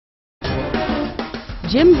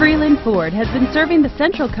Jim Vreeland Ford has been serving the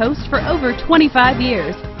Central Coast for over 25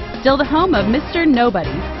 years. Still the home of Mr.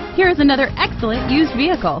 Nobody. Here is another excellent used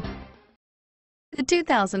vehicle. The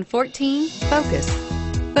 2014 Focus.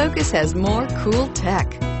 Focus has more cool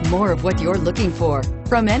tech, more of what you're looking for.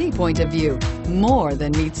 From any point of view, more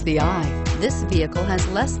than meets the eye. This vehicle has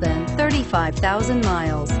less than 35,000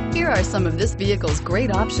 miles. Here are some of this vehicle's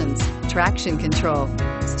great options: traction control,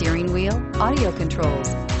 steering wheel audio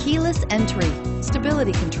controls, keyless entry,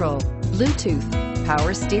 stability control, Bluetooth,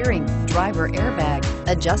 power steering, driver airbag,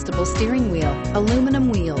 adjustable steering wheel, aluminum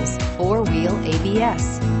wheels, four-wheel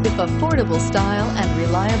ABS. If affordable style and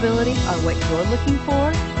reliability are what you're looking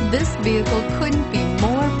for, this vehicle couldn't be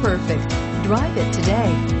more perfect. Drive it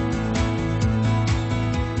today.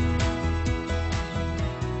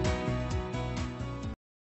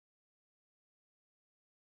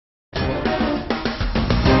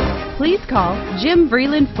 Please call Jim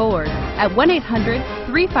Vreeland Ford at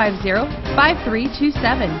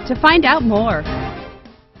 1-800-350-5327 to find out more.